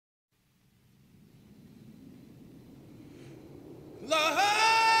Help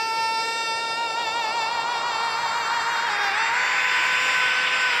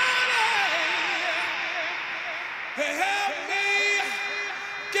me,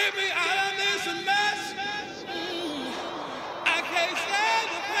 get me out of this mess. I can't stand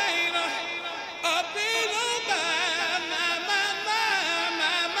the pain of being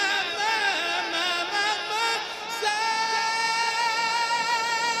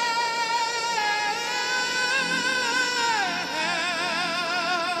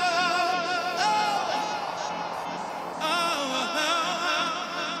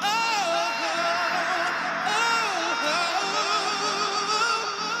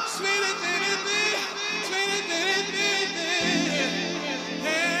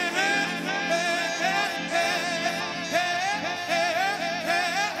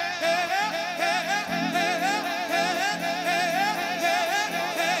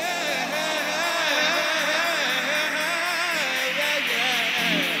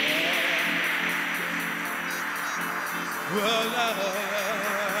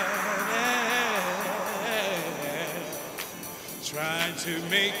trying to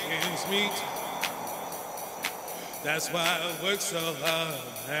make ends meet. That's why I work so hard.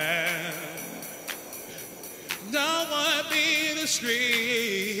 Don't want to be in the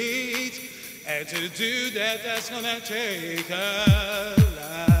streets, and to do that, that's gonna take a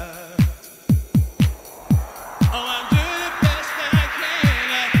lot. Oh, I'm doing the best that I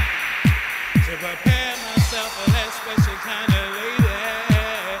can to prepare myself for that special kind of lady.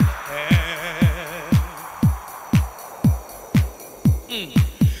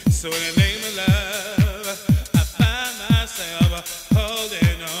 So in the name of love, I find myself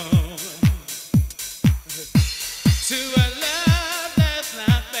holding on to a love that's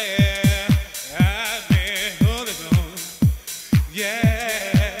not fair. I've been holding on, yeah,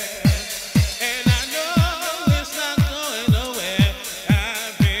 and I know it's not going nowhere.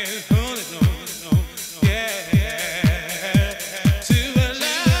 I've been holding on, yeah, to a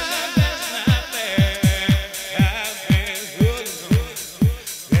love that's not fair. I've been holding on.